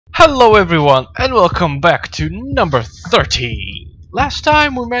Hello everyone and welcome back to number 30. Last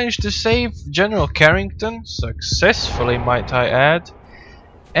time we managed to save General Carrington, successfully might I add,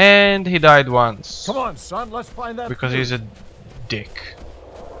 and he died once. Come on, son, let's find that because he's a dick.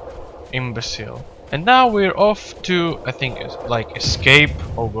 Imbecile. And now we're off to, I think, like escape.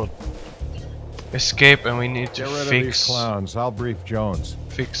 Oh god. Escape, and we need to Get rid of fix these clowns. I'll brief Jones.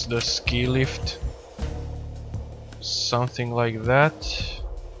 fix the ski lift. Something like that.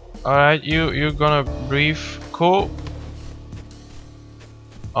 Alright, you're gonna brief. Cool.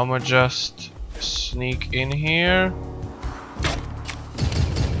 I'ma just sneak in here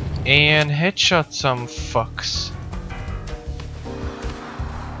and headshot some fucks.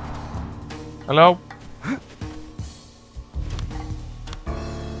 Hello? Oh,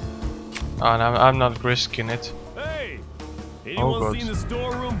 no, I'm not risking it. Hey! Anyone God. seen the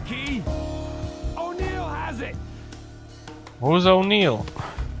storeroom key? O'Neill has it! Who's O'Neill?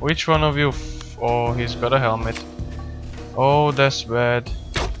 Which one of you? Oh, he's got a helmet. Oh, that's bad.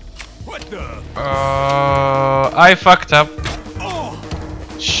 What the? I fucked up. Oh!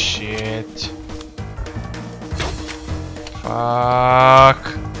 Shit.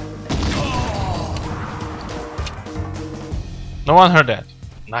 Fuck. No one heard that.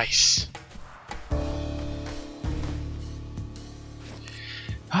 Nice.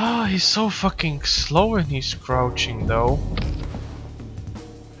 Ah, he's so fucking slow when he's crouching though.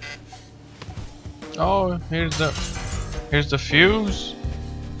 Oh, here's the fuse.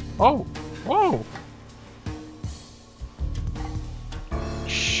 Oh, whoa.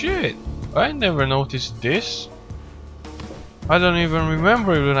 Shit, I never noticed this. I don't even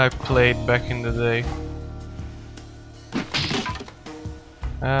remember when I played back in the day.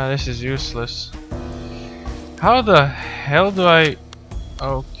 This is useless. How the hell do I...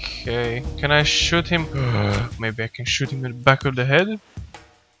 Okay, can I shoot him? Maybe I can shoot him in the back of the head.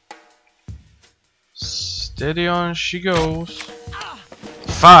 Steady on she goes.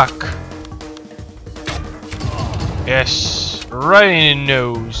 Fuck! Yes, right in the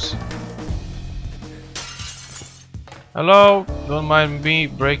nose. Hello, don't mind me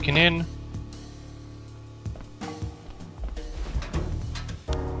breaking in.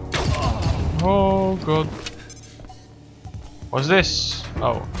 Oh god. What's this?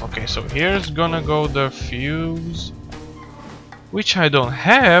 Oh, okay, so here's gonna go the fuse, which I don't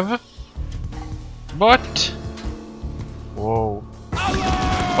have, but... Whoa.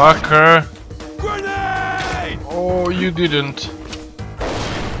 Fucker! Grenade! Oh, you didn't.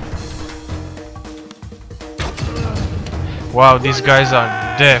 Wow, these guys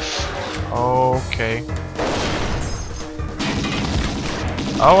are deaf. Okay.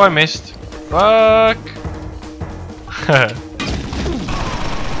 Oh, I missed. Fuck!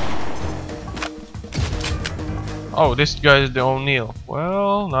 Oh, this guy is the O'Neill.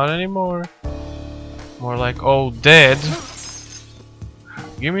 Well, not anymore. More like old dead.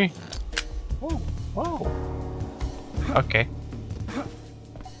 Gimme. Oh, oh. Okay.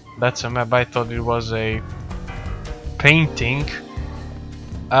 That's a map. I thought it was a painting.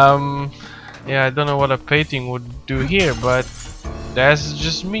 Yeah, I don't know what a painting would do here, but that's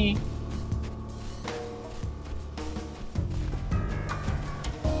just me.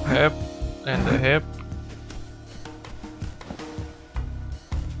 Hip and the hip.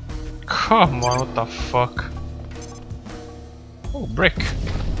 Come on, what the fuck? Oh, brick.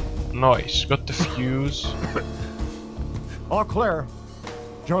 Nice, got the fuse. All clear.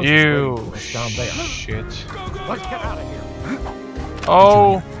 Jones is You waiting for us down there. shit. Let's get out of here.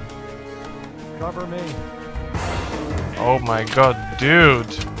 Oh, Cover me. oh my god, dude.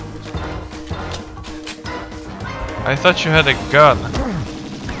 I thought you had a gun.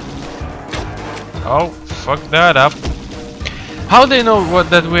 Oh, fuck that up. How they know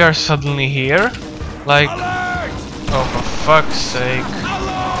that we are suddenly here? Like, oh, for fuck's sake.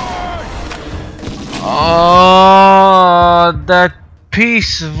 Oh, that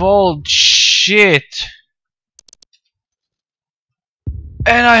piece of old shit.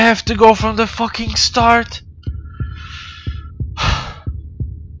 And I have to go from the fucking start.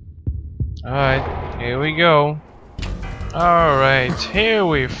 Alright, here we go. Alright, here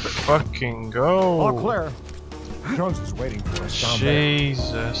we fucking go. All clear. Jones is waiting for us down there.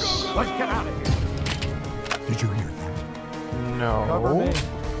 Jesus. Let's get out of here. Did you hear that? Cover me. No.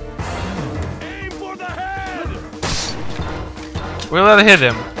 Aim for the head! Will that hit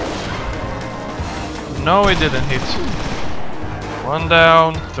him? No, it didn't hit. One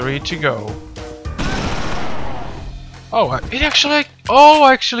down, 3 to go. Oh, it actually... Oh,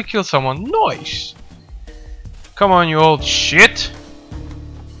 I actually killed someone. Nice. Come on, you old shit.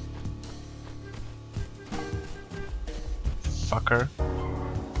 Fucker.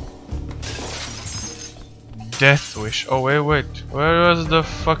 Death wish. Oh wait. Where was the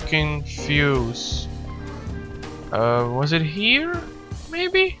fucking fuse? Was it here?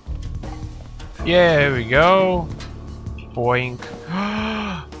 Maybe? Yeah, here we go. Boink.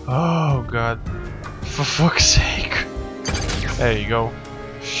 Oh god. For fuck's sake. There you go.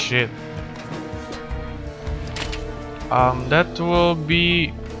 Shit. That will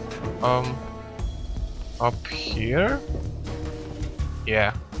be up here?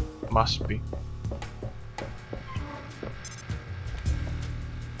 Yeah, must be.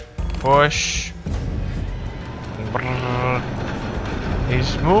 Push.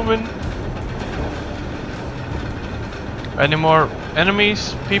 He's moving. Any more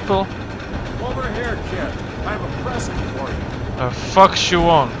enemies, people? Over here, kid. I have a present for you. Fuck you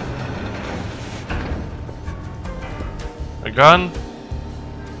on. A gun?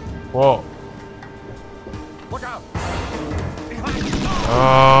 Whoa. Look out!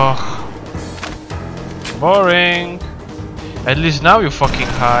 Oh. Boring. At least now you fucking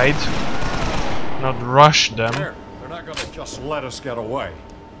hide. Not rush them. There. They're not gonna just let us get away.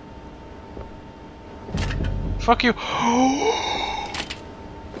 Fuck you.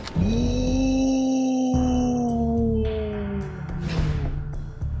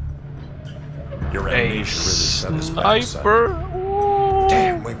 Your A amnesia really set us back, son. sniper.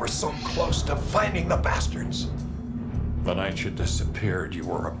 Damn, we were so close to finding the bastards. The night you disappeared, You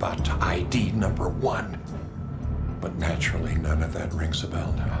were about to ID number 1. But naturally, none of that rings a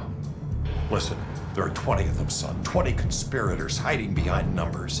bell now. Listen, there are 20 of them, son. 20 conspirators hiding behind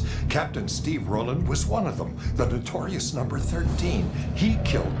numbers. Captain Steve Rowland was one of them, the notorious number 13. He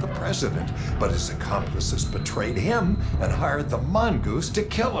killed the president, but his accomplices betrayed him and hired the mongoose to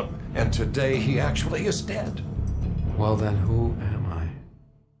kill him. And today he actually is dead. Well then, who am I?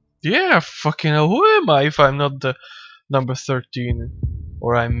 Yeah, fucking hell, who am I if I'm not the number 13?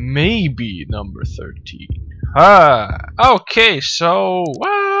 Or I may be number 13. Okay, so,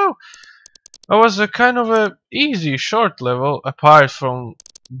 wow. That was a kind of a easy short level, apart from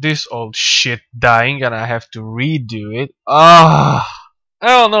this old shit dying and I have to redo it. Oh,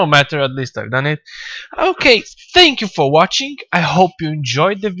 no matter, at least I've done it. Okay, thank you for watching. I hope you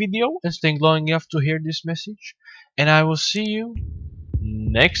enjoyed the video and staying long enough to hear this message. And I will see you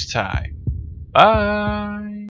next time. Bye.